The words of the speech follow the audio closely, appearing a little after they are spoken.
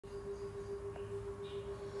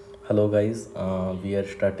Hello guys, we are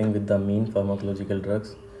starting with the main pharmacological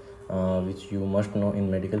drugs which you must know in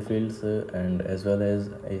medical fields and as well as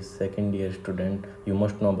a second year student you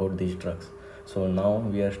must know about these drugs. So now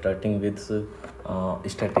we are starting with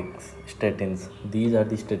statins. These are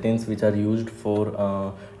the statins which are used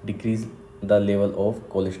for decrease the level of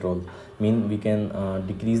cholesterol. Mean we can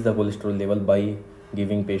decrease the cholesterol level by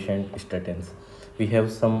giving patient statins. We have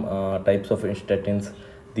some types of statins.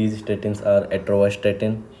 These statins are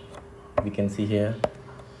atorvastatin. We can see here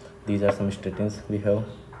these are some statins. We have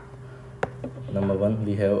number 1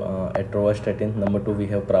 we have atorvastatin, number 2 we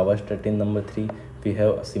have pravastatin, number 3 we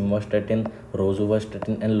have simvastatin,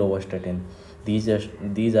 rosuvastatin and lovastatin. These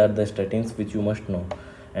are the statins which you must know,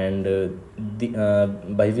 and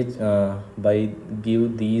by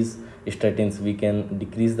give these statins we can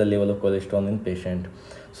decrease the level of cholesterol in patient.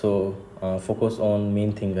 So focus on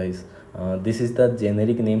main thing guys. This is the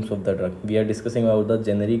generic names of the drug. We are discussing about the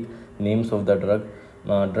generic names of the drug.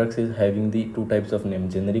 Drugs is having the two types of name,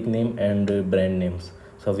 generic name and brand names.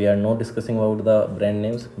 So we are not discussing about the brand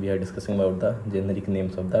names, we are discussing about the generic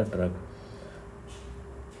names of the drug.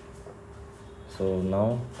 So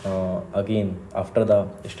now again after the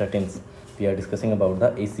statins we are discussing about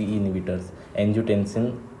the ACE inhibitors,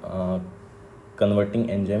 angiotensin converting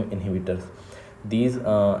enzyme inhibitors. These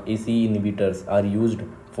ACE inhibitors are used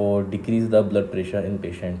for decrease the blood pressure in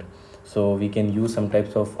patient. So we can use some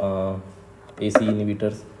types of ACE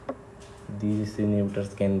inhibitors. These ACE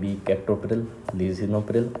inhibitors can be captopril,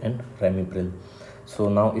 lisinopril and ramipril. So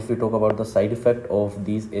now if we talk about the side effect of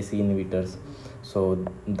these ACE inhibitors, so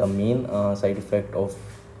the main side effect of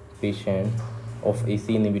patient of ACE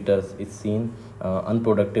inhibitors is seen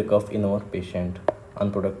unproductive cough in our patient.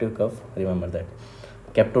 Unproductive cough, remember that.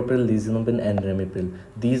 Captopril, lisinopril and ramipril,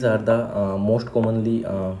 these are the most commonly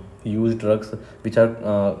used drugs which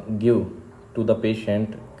are give to the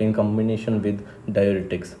patient in combination with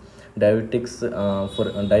diuretics. Diuretics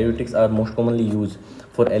are most commonly used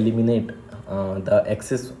for eliminate the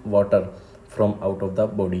excess water from out of the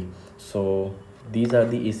body. So these are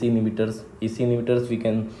the ACE inhibitors. ACE inhibitors we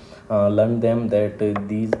can learn them that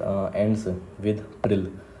these ends with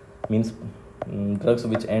pril, means drugs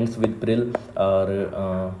which ends with pril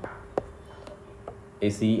are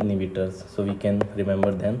ACE inhibitors. So we can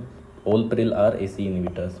remember them. All pril are ACE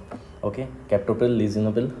inhibitors. Okay, captopril,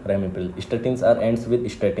 lisinopril, ramipril. Statins are ends with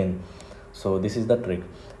statin. So this is the trick.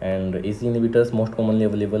 And ACE inhibitors most commonly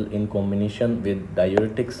available in combination with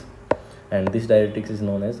diuretics, and this diuretics is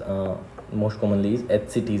known as most commonly is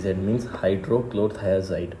HCTZ, means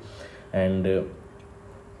hydrochlorothiazide. And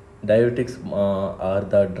diuretics are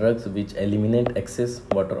the drugs which eliminate excess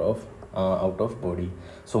water of out of body.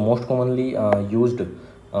 So most commonly used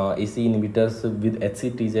ACE inhibitors with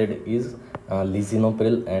HCTZ is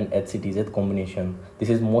lisinopril and HCTZ combination. This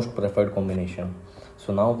is most preferred combination.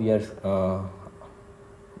 So now we are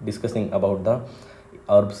discussing about the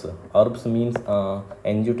ARBs. ARBs means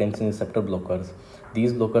angiotensin receptor blockers.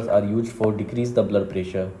 These blockers are used for decrease the blood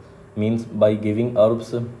pressure. Means by giving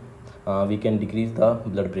ARBs we can decrease the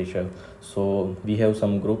blood pressure. So we have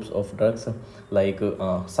some groups of drugs like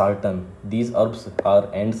sartan. These ARBs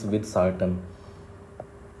are ends with sartan.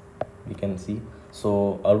 We can see.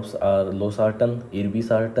 So ARBs are losartan,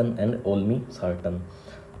 irbesartan and olmesartan.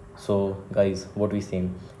 So guys, what we say,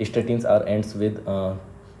 statins are ends with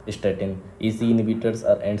statin, ACE inhibitors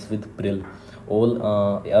are ends with pril, all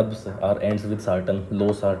ARBs are ends with sartan,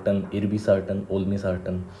 losartan, irbesartan,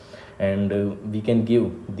 olmesartan. And we can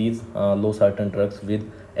give these losartan drugs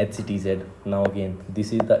with HCTZ. Now again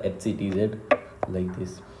this is the HCTZ like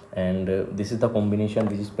this, and this is the combination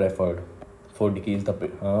which is preferred for decrease the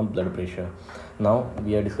blood pressure. Now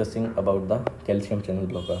we are discussing about the calcium channel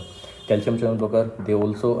blocker. Calcium channel blocker, they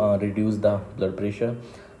also reduce the blood pressure.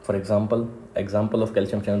 For example of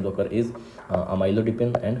calcium channel blocker is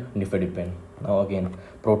amlodipine and nifedipine. Now again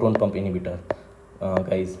proton pump inhibitor.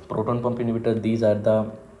 Guys, proton pump inhibitor, these are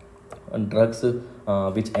the drugs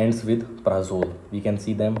which ends with prazole. We can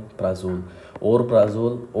see them, prazole or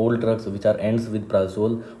prazole, all drugs which are ends with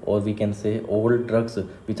prazole, or we can say all drugs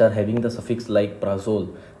which are having the suffix like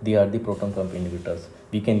prazole, they are the proton pump inhibitors.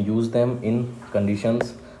 We can use them in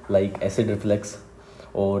conditions like acid reflux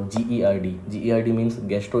or GERD. GERD means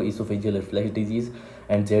gastroesophageal reflux disease,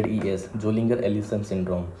 and ZES, Zollinger-Ellison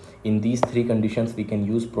syndrome. In these three conditions we can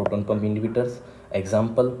use proton pump inhibitors.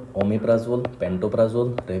 Example, omeprazole,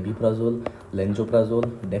 pantoprazole, rabeprazole, lansoprazole,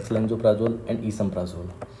 dexlansoprazole and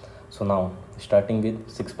esomeprazole. So now starting with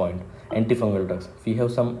 6 point, antifungal drugs. We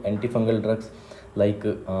have some antifungal drugs like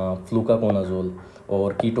fluconazole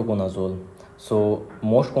or ketoconazole. So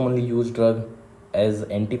most commonly used drug as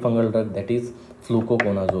antifungal drug, that is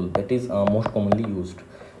fluconazole, that is most commonly used.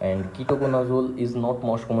 And ketoconazole is not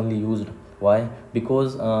most commonly used. Why?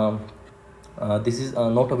 Because this is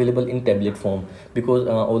not available in tablet form, because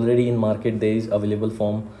already in market there is available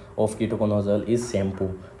form of ketoconazole is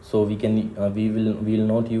shampoo. So we will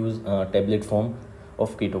not use tablet form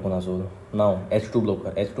of ketoconazole. Now H2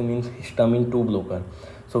 blocker. H2 means histamine 2 blocker.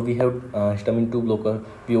 So we have histamine 2 blocker.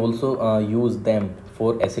 We also use them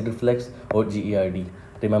for acid reflux or GERD.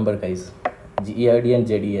 Remember guys, GERD and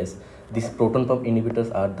ZES, these proton pump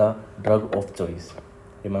inhibitors are the drug of choice.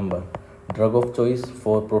 Remember, drug of choice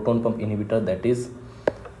for proton pump inhibitor, that is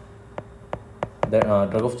the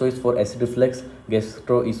drug of choice for acid reflux,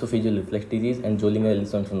 gastroesophageal reflux disease, and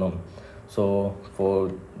Zollinger-Ellison syndrome. So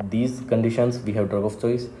for these conditions we have drug of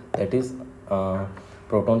choice, that is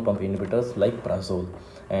proton pump inhibitors like prazole.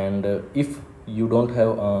 And if you don't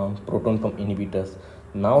have proton pump inhibitors,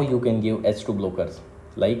 now you can give H2 blockers,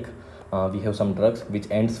 like we have some drugs which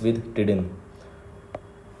ends with tidine.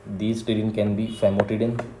 These tidine can be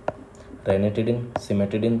famotidine, ranitidine,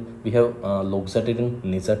 cimetidine. We have loxatidine,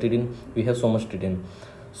 nisatidine. We have so much tidine.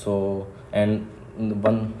 So, and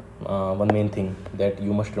one main thing that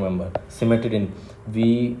you must remember, cimetidine.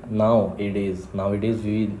 We nowadays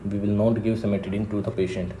we will not give cimetidine to the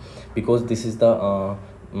patient, because this is the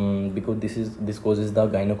this causes the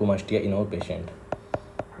gynecomastia in our patient.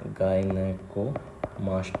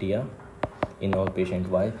 Gynecomastia in our patient.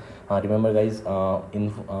 Why? Remember guys,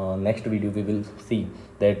 in next video we will see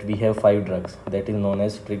that we have 5 drugs that is known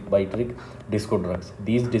as trick by trick disco drugs.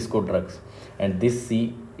 These disco drugs, and this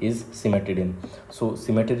C is cimetidine. So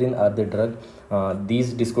cimetidine are the drug.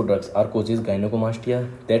 These disco drugs are causes gynecomastia.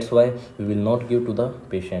 That's why we will not give to the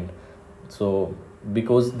patient. So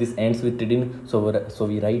because this ends with tidine, so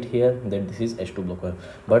we write here that this is H2 blocker,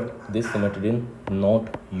 but this cimetidine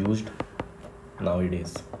not used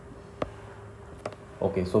nowadays.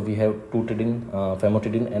 Okay, so we have two tidine,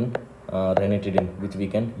 famotidine and ranitidine, which we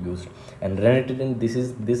can use. And ranitidine,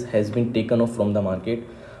 this has been taken off from the market.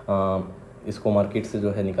 इसको market से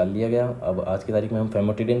जो है निकाल लिया गया. अब आज की तारीख में हम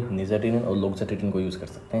फेमोटिडिन, निजाटिडिन और लोक्साटिडिन को यूज़ कर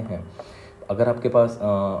सकते हैं. अगर आपके पास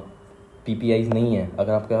PPIs नहीं है,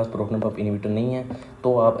 अगर आपके पास प्रोटॉन पंप इनहिबिटर नहीं है,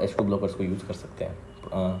 तो आप H2 ब्लॉकर्स को यूज़ कर सकते हैं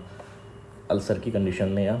अल्सर की कंडीशन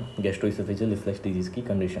में या गैस्ट्रोएसोफेजियल रिफ्लक्स डिजीज़ की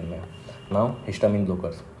कंडीशन में. Now histamine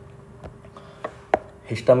blockers.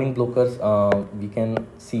 Histamine blockers, we can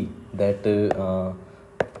see that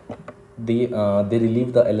they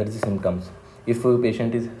relieve the allergy symptoms. If a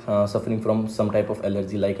patient is suffering from some type of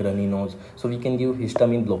allergy like runny nose, so we can give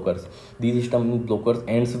histamine blockers. These histamine blockers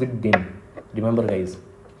ends with din. Remember guys,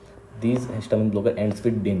 these histamine blocker ends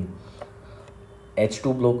with din.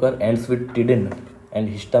 H2 blocker ends with tidine, and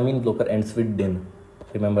histamine blocker ends with din.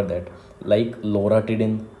 Remember that. Like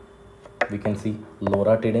loratadine, we can see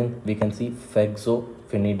loratadine, we can see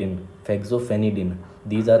fexofenadine.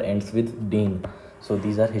 These are ends with din. So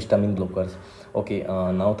these are histamine blockers. Okay,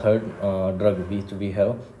 now third drug which we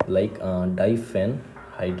have, like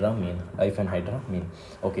diphenhydramine.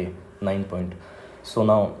 Okay, 9 point. So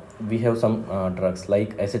now we have some drugs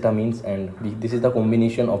like acetamines, and this is the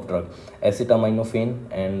combination of drug acetaminophen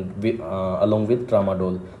and along with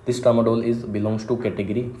tramadol. This tramadol belongs to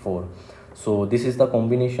category 4. So this is the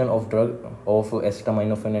combination of drug of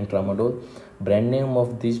acetaminophen and tramadol. Brand name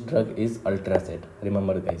of this drug is Ultracet.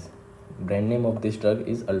 Remember guys, brand name of this drug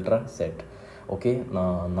is Ultracet. Okay,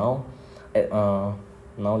 now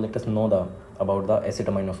let us know about the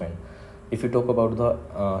acetaminophen. If you talk about the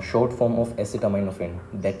short form of acetaminophen,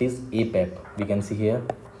 that is APAP. We can see here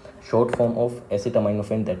short form of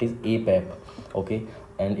acetaminophen, that is APAP. Okay,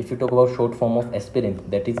 and if you talk about short form of aspirin,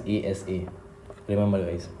 that is ASA. Remember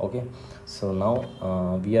guys. Okay, so now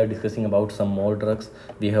we are discussing about some more drugs.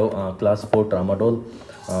 We have class 4 tramadol,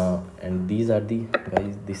 and these are the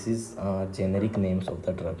guys, this is generic names of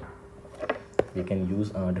the drug. We can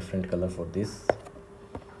use different color for this.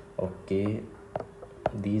 Okay,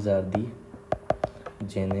 these are the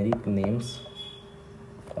generic names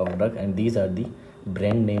of drug, and these are the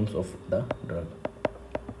brand names of the drug.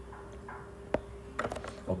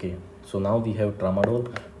 Okay, so now we have tramadol.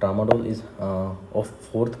 Tramadol is of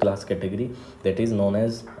 4th class category, that is known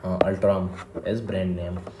as Ultram as brand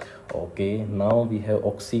name. Okay, now we have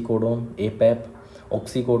oxycodone, APAP.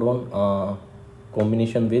 Oxycodone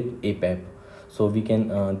combination with APAP. So we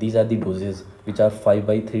can these are the doses, which are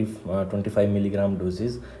 5/3 25 milligram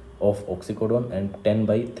doses of oxycodone and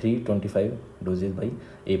 10/3 25 doses by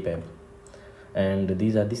APAP. And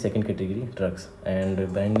these are the second category drugs, and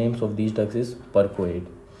brand names of these drugs is Percocet.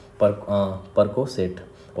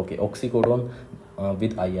 Okay, oxycodone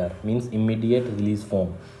with IR means immediate release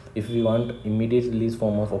form. If we want immediate release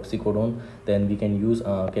form of oxycodone, then we can use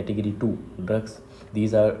category 2 drugs.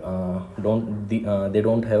 These are they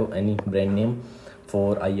don't have any brand name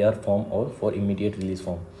for IR form or for immediate release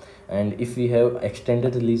form. And if we have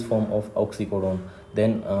extended release form of oxycodone,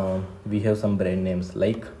 then we have some brand names,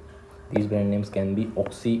 like these brand names can be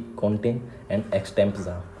Oxycontin and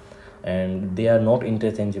Extempza, and they are not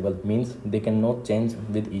interchangeable, means they cannot change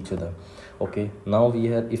with each other. Okay, now we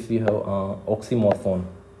have, if we have oxymorphone,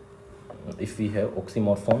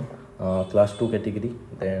 class 2 category,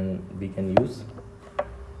 then we can use,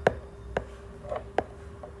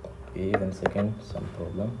 okay, 1 second, some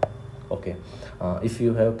problem. Okay, if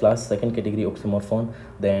you have class 2nd category oxymorphone,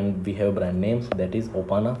 then we have brand names, that is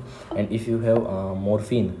Opana. And if you have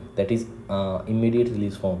morphine, that is immediate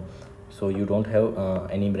release form, so you don't have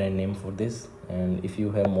any brand name for this. And if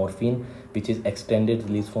you have morphine, which is extended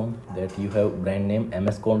release form, that you have brand name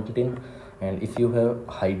MS Contin. And if you have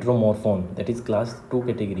hydromorphone, that is class 2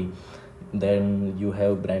 category, then you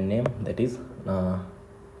have brand name, that is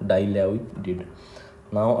Dilaudid.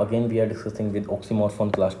 Now again we are discussing with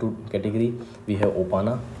oxymorphone class 2 category, we have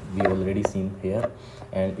Opana, we already seen here.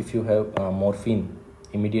 And if you have morphine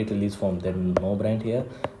immediate release form, then no brand here.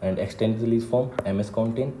 And extended release form MS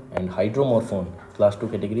Contin. And hydromorphone class 2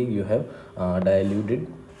 category, you have diluted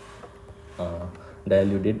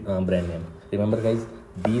brand name. Remember guys,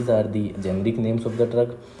 these are the generic names of the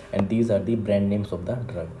drug and these are the brand names of the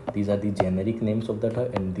drug. These are the generic names of the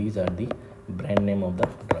drug and these are the brand name of the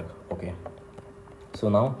drug. Okay, so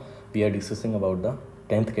now we are discussing about the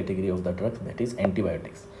 10th category of the drugs, that is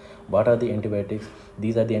antibiotics. What are the antibiotics?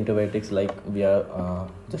 These are the antibiotics, like we are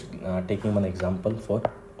just taking one example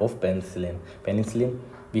of penicillin. Penicillin,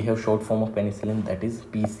 we have short form of penicillin, that is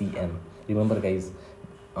PCM. Remember guys,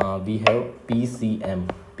 we have PCM.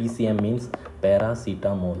 PCM means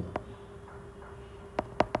paracetamol.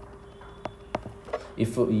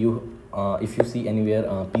 If you see anywhere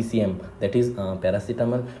PCM, that is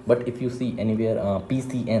paracetamol, but if you see anywhere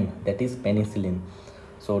PCN, that is penicillin.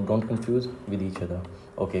 So don't confuse with each other.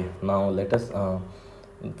 Okay, now let us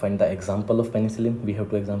find the example of penicillin. We have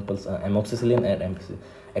two examples, amoxicillin and ampicillin.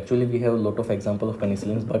 Actually we have a lot of examples of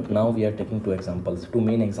penicillins, but now we are taking two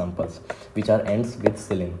main examples which are ends with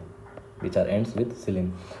silin.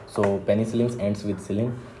 So penicillin ends with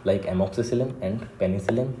silin, like amoxicillin and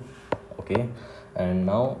penicillin. Okay, and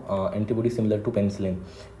now antibody similar to penicillin,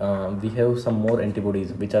 we have some more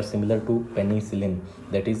antibodies which are similar to penicillin,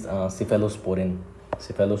 that is cephalosporin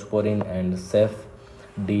and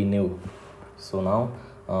cefdinib. So now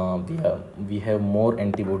we have more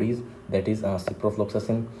antibodies, that is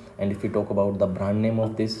ciprofloxacin. And if we talk about the brand name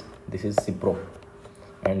of this is Cipro.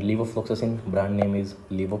 And levofloxacin, brand name is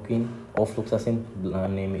Levoquin. Ofloxacin,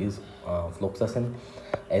 brand name is Floxacin.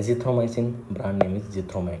 Azithromycin, brand name is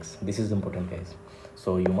Zithromax. This is important guys,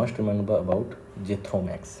 so you must remember about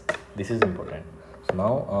Zithromax. This is important. So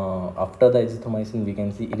now after the azithromycin, we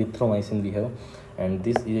can see erythromycin we have. And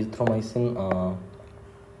this erythromycin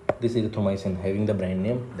having the brand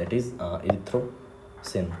name, that is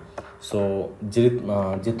erythrocin. So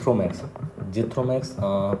Zithromax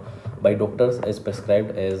by doctors is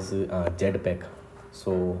prescribed as Z-Pack.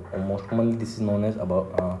 So most commonly this is known as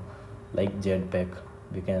about like Z-Pack.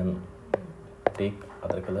 We can take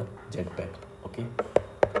other color, Z-Pack. Okay,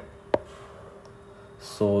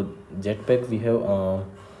 so Z-Pack we have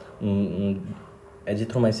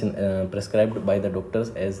azithromycin prescribed by the doctors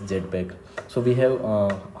as Z-Pack. So we have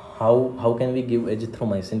how can we give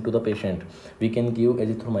azithromycin to the patient? We can give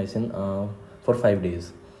azithromycin for 5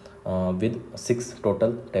 days with 6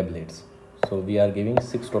 total tablets. So we are giving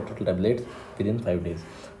 6 total tablets within 5 days.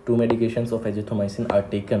 2 medications of azithromycin are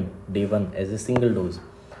taken day 1 as a single dose.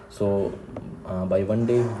 So by 1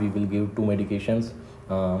 day we will give 2 medications,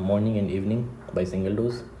 morning and evening, by single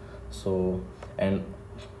dose. So and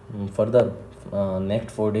further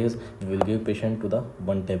next 4 days we will give patient to the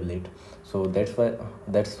 1 tablet. So that's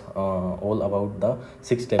all about the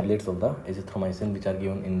 6 tablets of the azithromycin which are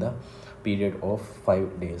given in the period of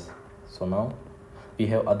 5 days. So now we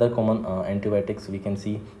have other common antibiotics. We can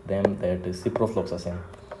see them, that is ciprofloxacin.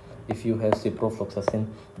 If you have ciprofloxacin,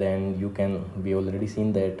 then we already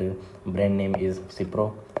seen that brand name is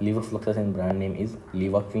Cipro. Levofloxacin, brand name is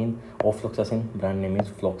Levoquin. Ofloxacin, brand name is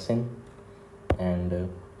Floxin and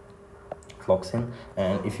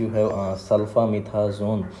And if you have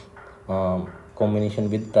sulfamethasone combination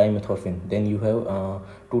with trimethorphan, then you have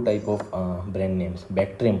 2 type of brand names.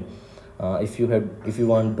 Bactrim, if you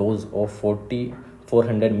want dose of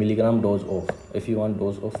 400 milligram dose of, if you want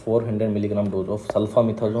dose of 400 milligram dose of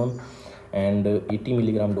sulfamethasone, and 80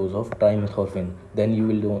 milligram dose of trimethorphan, then you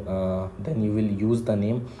will do then you will use the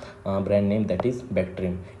name brand name, that is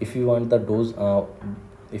Bactrim. If you want the dose of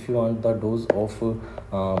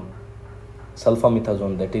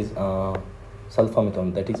sulfamethasone, that is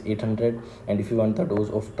sulfamethone, that is 800, and if you want the dose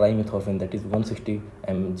of trimethorphan, that is 160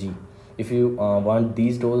 mg. If you want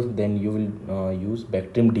these dose, then you will use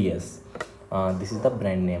Bactrim DS. This is the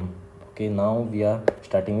brand name. Okay, now we are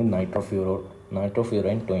starting with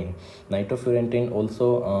nitrofurantoin. Nitrofurantoin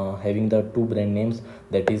also having the two brand names,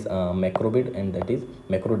 that is macrobid and that is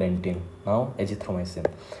macrodentin. Now azithromycin.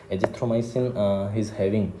 Azithromycin is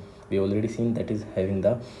having, we already seen, that is having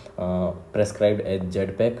the prescribed as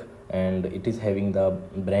Zpac, and it is having the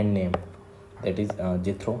brand name, that is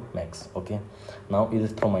Zithromax. Okay, now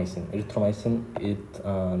erythromycin is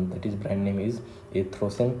that is brand name is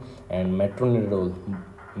Ethrocin, and metronidazole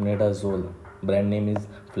brand name is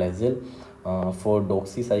Flagyl. For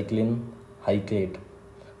doxycycline hyclate,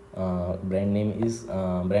 brand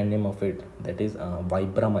name of it, that is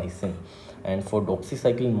Vibramycin, and for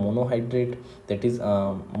doxycycline monohydrate, that is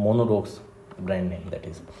Monodox brand name, that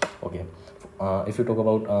is. Okay, if you talk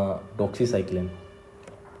about doxycycline,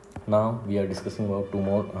 now we are discussing about two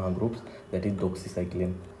more groups, that is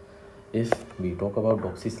doxycycline. If we talk about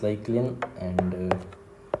doxycycline and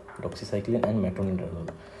metronidazole,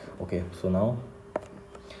 okay, so now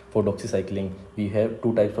for doxycycline we have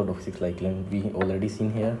two types of doxycycline, we already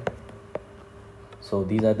seen here. So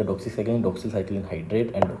these are the doxycycline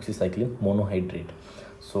hydrate and doxycycline monohydrate.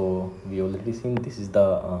 So we already seen, this is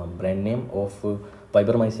the brand name of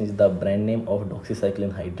Vibramycin is the brand name of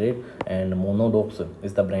doxycycline hydrate, and Monodox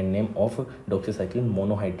is the brand name of doxycycline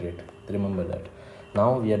monohydrate. Remember that.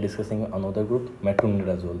 Now we are discussing another group,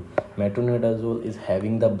 metronidazole. Metronidazole is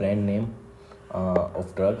having the brand name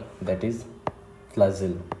of drug, that is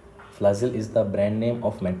Flagyl. Flagyl is the brand name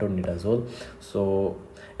of metronidazole. So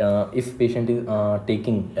if patient is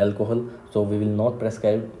taking alcohol, so we will not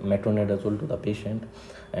prescribe metronidazole to the patient,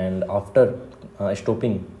 and after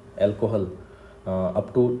stopping alcohol,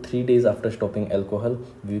 up to 3 days after stopping alcohol,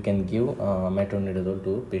 we can give metronidazole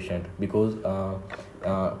to patient, because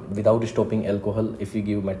without stopping alcohol, if we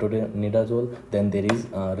give metronidazole, then there is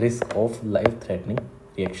risk of life-threatening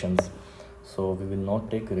reactions, so we will not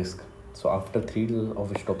take risk. So after 3 days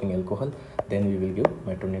of stopping alcohol, then we will give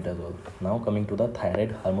metronidazole. Now coming to the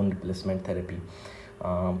thyroid hormone replacement therapy.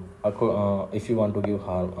 If you want to give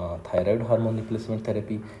thyroid hormone replacement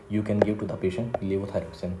therapy, you can give to the patient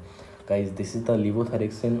levothyroxine. Guys, this is the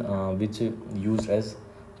levothyroxine which used as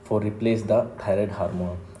for replace the thyroid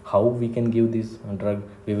hormone. How we can give this drug,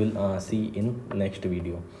 we will see in next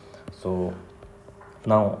video. So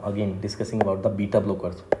now again discussing about the beta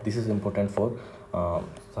blockers. This is important for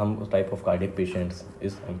some type of cardiac patients,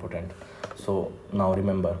 is important. So now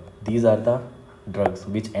remember, these are the drugs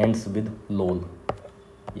which ends with lol.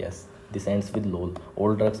 Yes, this ends with lol.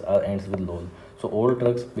 All drugs are ends with lol. So all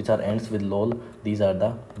drugs which are ends with lol, these are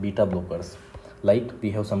the beta blockers. Like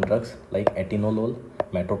we have some drugs like atenolol,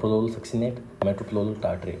 metoprolol succinate, metoprolol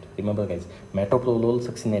tartrate. Remember guys, metoprolol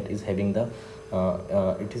succinate is having the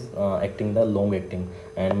it is acting the long acting,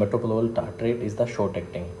 and metoprolol tartrate is the short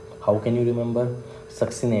acting. How can you remember?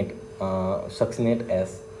 Succinate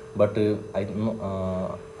S, but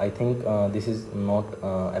I think this is not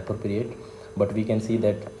appropriate, but we can see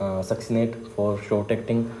that succinate for short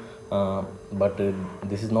acting, but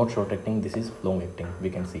this is not short acting, this is long acting, we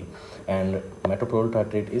can see, and metoprolol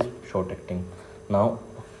tartrate is short acting. Now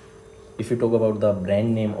if you talk about the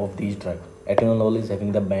brand name of these drugs, atenolol is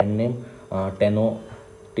having the brand name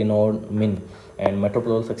tenormin, and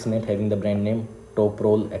metoprolol succinate having the brand name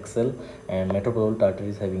Toprol XL, and metoprolol tartrate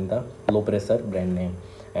is having the low pressure brand name.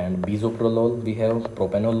 And bisoprolol we have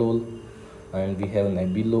propanolol, and we have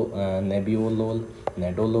nebiolol,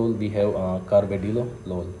 nadolol, we have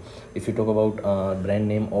carvedilol. If you talk about brand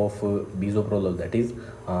name of bisoprolol, that is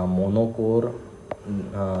monocor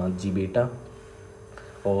G beta,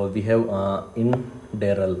 or we have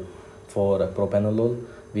Inderal. For propanolol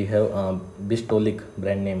we have Bistolic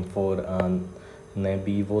brand name. For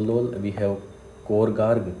nebivolol we have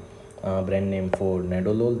Corgarg brand name. For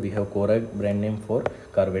nadolol we have Corag brand name for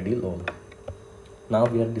carvedilol. Now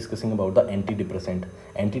we are discussing about the antidepressant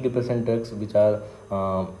drugs which are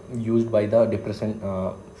used by the depression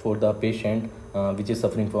for the patient which is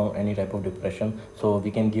suffering from any type of depression. So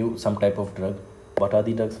we can give some type of drug. What are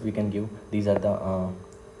the drugs we can give? These are the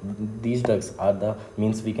these drugs are the,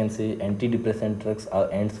 means we can say antidepressant drugs are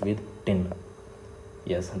ends with tin.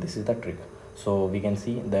 Yes, this is the trick. So we can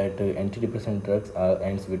see that antidepressant drugs are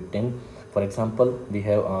ends with tin. For example, we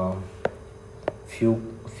have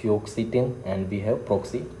fluoxetine and we have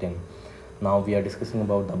paroxetine. Now we are discussing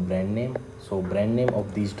about the brand name. So brand name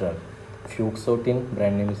of these drug, Fucotin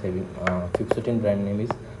brand name is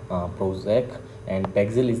Prozac, and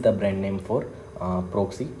Paxil is the brand name for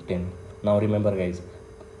Proxetin. Now remember guys,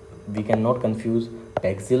 we cannot confuse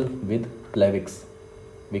Paxil with Plavix.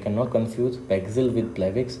 We cannot confuse Paxil with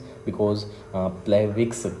Plavix because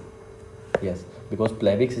Plavix, yes, because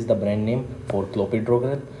Plavix is the brand name for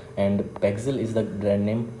clopidogrel and Paxil is the brand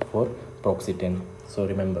name for Proxetin. So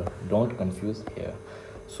remember, don't confuse here.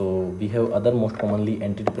 So we have other most commonly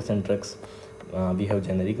antidepressant drugs. We have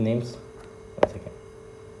generic names. 1 second.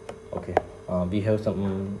 Okay, we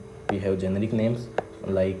have generic names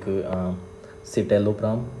like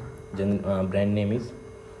citalopram. Brand name is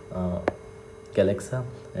Calexa,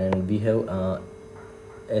 and we have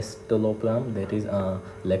escitalopram, that is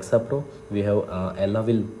Lexapro. We have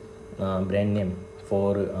Elavil brand name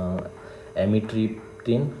for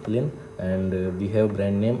amitriptyline, and we have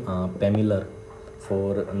brand name Pamilar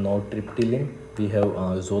for nortriptyline. We have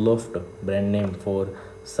Zoloft brand name for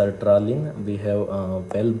sertraline. We have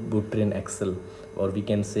Wellbutrin XL, or we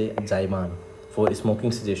can say Zyban for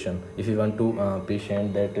smoking cessation. If you want to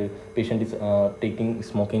patient is taking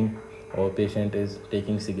smoking, or patient is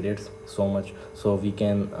taking cigarettes so much, so we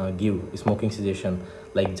can give smoking cessation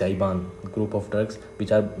like Zyban group of drugs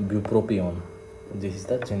which are bupropion. This is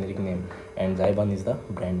the generic name and Zyban is the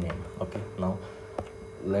brand name. Okay, now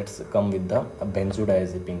let's come with the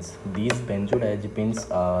benzodiazepines. These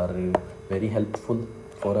benzodiazepines are very helpful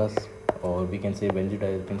for us, or we can say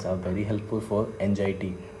benzodiazepines are very helpful for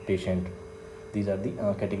anxiety patient. These are the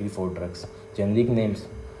category 4 drugs. Generic names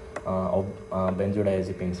of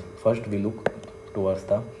benzodiazepines. First we look towards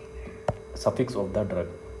the suffix of the drug.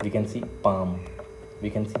 We can see palm.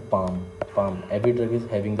 Every drug is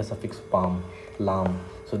having the suffix palm, lam.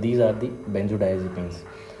 So these are the benzodiazepines.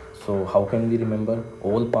 So how can we remember?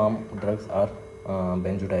 All palm drugs are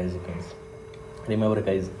benzodiazepines. Remember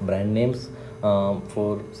guys, brand names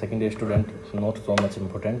for secondary student not so much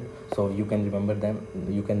important, so you can remember them.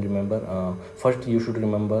 You can remember first you should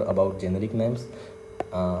remember about generic names.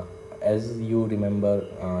 As you remember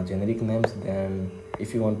generic names, then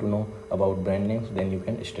if you want to know about brand names, then you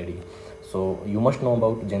can study. So you must know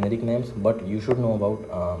about generic names, but you should know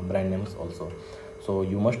about brand names also. So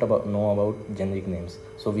you must know about generic names.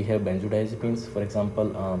 So we have benzodiazepines. For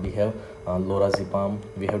example, we have lorazepam,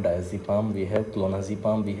 we have diazepam, we have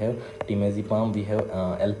clonazepam, we have temazepam, we have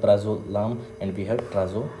alprazolam, and we have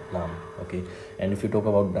trazolam. Okay, and if you talk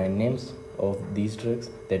about brand names of these drugs,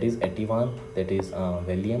 that is Ativan, that is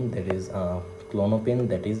Valium, that is Clonopin,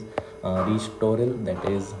 that is Ristoril, that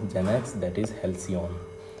is Xanax, that is Halcyon.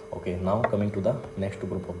 Okay, now coming to the next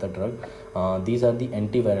group of the drug. These are the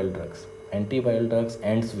antiviral drugs. Antiviral drugs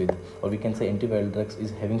ends with, or we can say antiviral drugs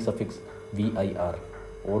is having suffix VIR.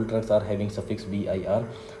 All drugs are having suffix VIR,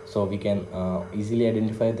 so we can easily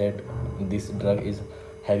identify that this drug is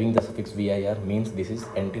having the suffix VIR, means this is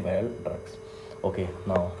antiviral drugs. Okay,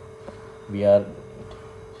 now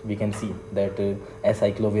we can see that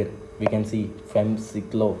acyclovir, we can see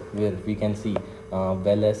famciclovir, we can see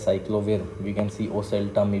valacyclovir, we can see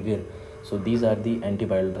oseltamivir. So these are the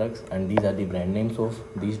antiviral drugs and these are the brand names of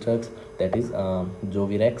these drugs. That is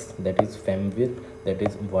Zovirax, that is Femvir, that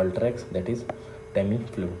is Voltrex, that is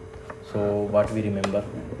Tamiflu. So what we remember?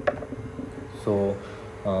 So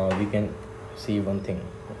we can see one thing.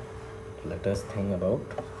 Let us think about.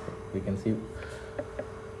 We can see.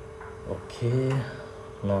 Okay,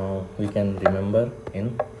 now we can remember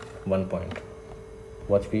in one point.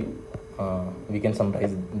 What we can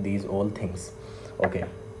summarize these all things. Okay,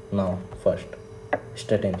 now first,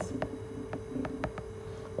 statins.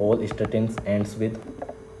 All statins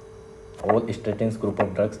group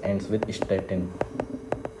of drugs ends with statin.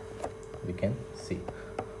 We can see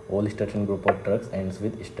all statin group of drugs ends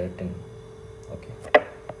with statin. Okay,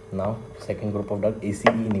 now second group of drug, ACE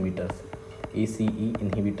inhibitors. ACE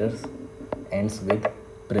inhibitors ends with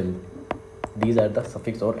pril. These are the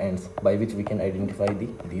suffix or ends by which we can identify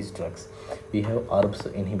these drugs. We have ARBs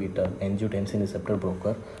inhibitor, angiotensin receptor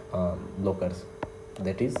blockers,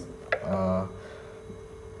 that is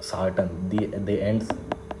sartan. They ends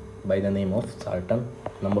by the name of sartan.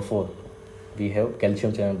 Number 4, we have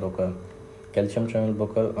calcium channel blocker. Calcium channel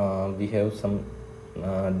blocker, we have some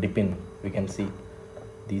dipin. We can see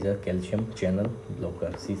these are calcium channel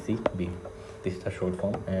blocker, CCB. This is the short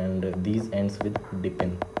form, and these ends with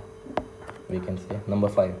dipin. We can say. Number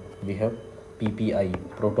 5, we have PPI,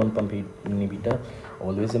 proton pump inhibitor.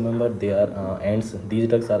 Always remember they are ends. These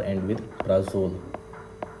drugs are end with prazole.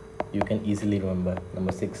 You can easily remember.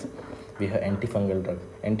 Number 6, we have antifungal drugs.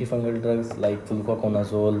 Antifungal drugs like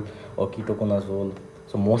fluconazole or ketoconazole.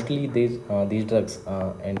 So mostly these drugs,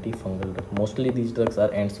 antifungal drugs, mostly these drugs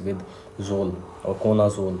are ends with zole or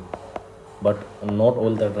conazole, but not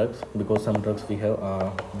all the drugs, because some drugs we have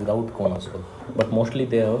without conazole, but mostly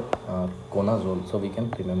they have conazole, so we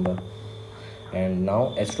can remember. And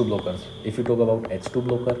now H2 blockers. If you talk about H2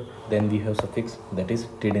 blocker, then we have suffix that is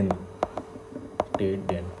tidin.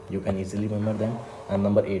 Tidin. You can easily remember them. And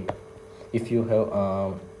number 8, if you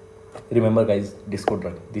have remember guys, disco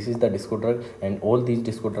drug. This is the disco drug, and all these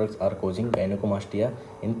disco drugs are causing gynecomastia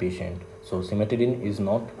in patient. So cimetidine is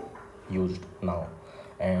not used now.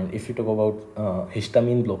 And if you talk about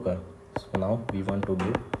histamine blocker, so now we want to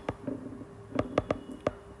give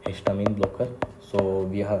histamine blocker. So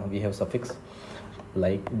we have suffix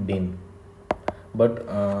like din. But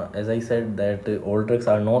as I said that all drugs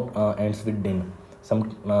are not ends with din.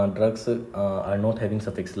 Some drugs are not having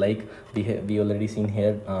suffix, like we already seen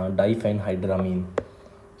here diphenhydramine.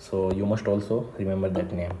 So you must also remember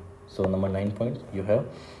that name. So number 9 point, you have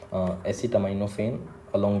acetaminophen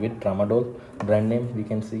along with tramadol. Brand name we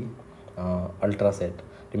can see Ultracet.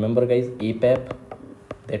 Remember guys, APAP,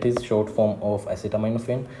 that is short form of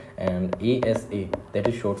acetaminophen, and ASA, that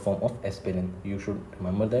is short form of aspirin. You should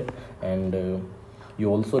remember that. And you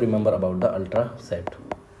also remember about the Ultracet,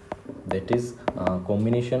 that is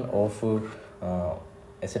combination of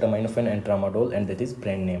acetaminophen and tramadol, and that is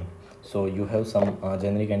brand name. So you have some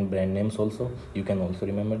generic and brand names also, you can also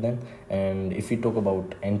remember them. And if we talk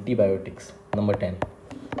about antibiotics, number 10,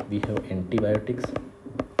 we have antibiotics.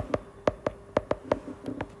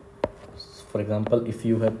 For example, if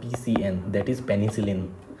you have PCN, that is penicillin,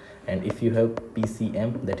 and if you have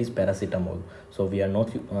PCM, that is paracetamol. So we are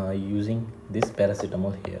not using this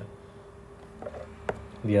paracetamol here.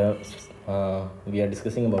 We are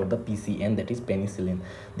discussing about the PCN, that is penicillin.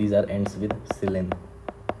 These are ends with silin.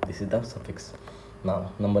 This is the suffix.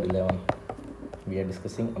 Now number 11, we are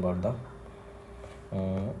discussing about the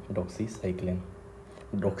doxycycline.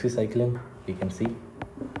 Doxycycline, we can see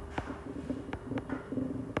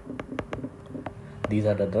these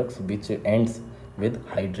are the drugs which ends with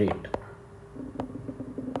hydrate.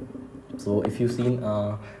 So if you seen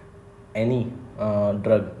any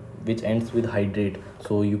drug which ends with hydrate,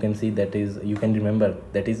 so you can see that is, you can remember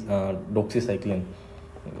that is doxycycline.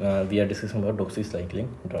 We are discussing about doxycycline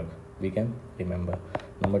drug, we can remember.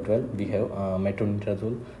 Number 12, we have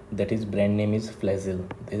metronidazole, that is brand name is Flagyl.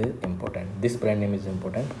 This is important, this brand name is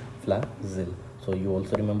important, Flagyl. So you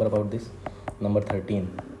also remember about this. Number 13,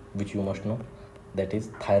 which you must know, that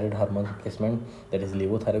is thyroid hormone replacement, that is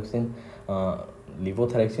levothyroxine.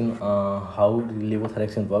 Levothyroxine, how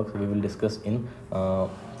levothyroxine works, we will discuss in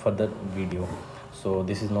further video. So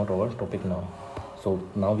this is not our topic now. So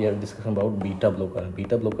now we are discussing about beta blocker.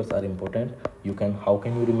 Beta blockers are important. How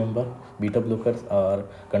can you remember? Beta blockers are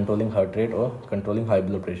controlling heart rate or controlling high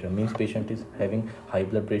blood pressure. Means patient is having high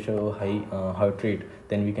blood pressure or high heart rate,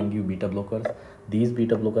 then we can give beta blockers. These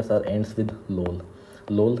beta blockers are ends with lol.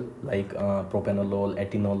 Lol, like propanolol,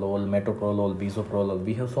 atenolol, metoprolol, bisoprolol.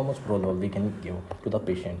 We have so much prolol we can give to the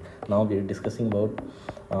patient. Now we are discussing about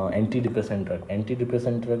antidepressant drug.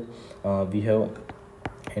 Antidepressant drug, we have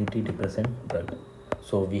antidepressant drug.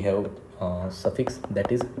 So we have suffix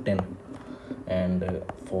that is 10. And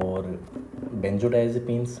for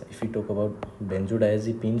benzodiazepines, if we talk about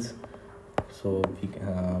benzodiazepines, so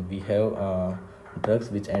we have drugs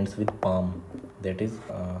which ends with palm, that is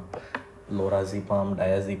lorazepam,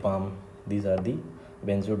 diazepam. These are the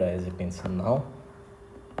benzodiazepines. Now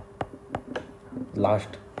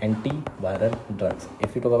last, antiviral drugs.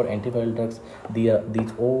 If you talk about antiviral drugs,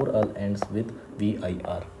 these overall ends with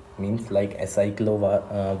vir, means like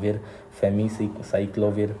acyclovir,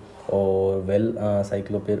 femicyclovir, or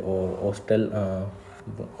cyclopir, or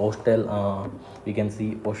ostel, we can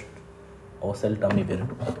see oseltamivir.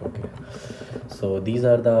 Okay, so these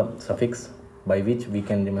are the suffix by which we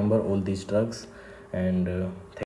can remember all these drugs. And